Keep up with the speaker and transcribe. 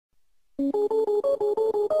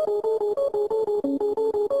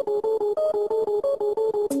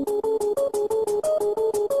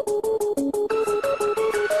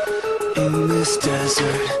this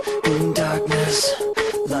desert in darkness,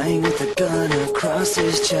 lying with a gun across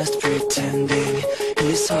his chest, pretending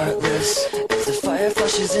he's heartless. As the fire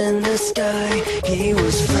flashes in the sky, he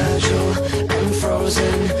was fragile and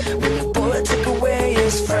frozen when the bullet took away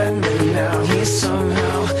his friend. And now he's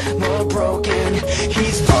somehow more broken.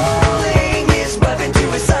 He's pulling his weapon to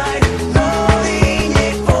his side, loading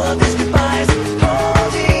it full of his goodbyes,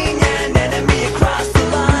 holding an enemy across the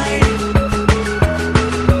line.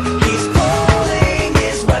 He's pulling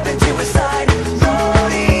his weapon to his side,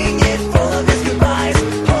 loading it full of his goodbyes,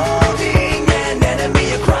 holding an enemy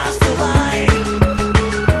across the line.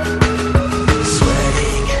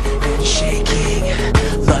 Sweating and shaking,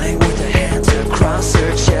 lying with her hands across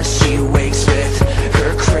her chest, she wakes with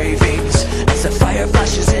her cravings as the fire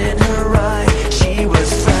flashes in her eye.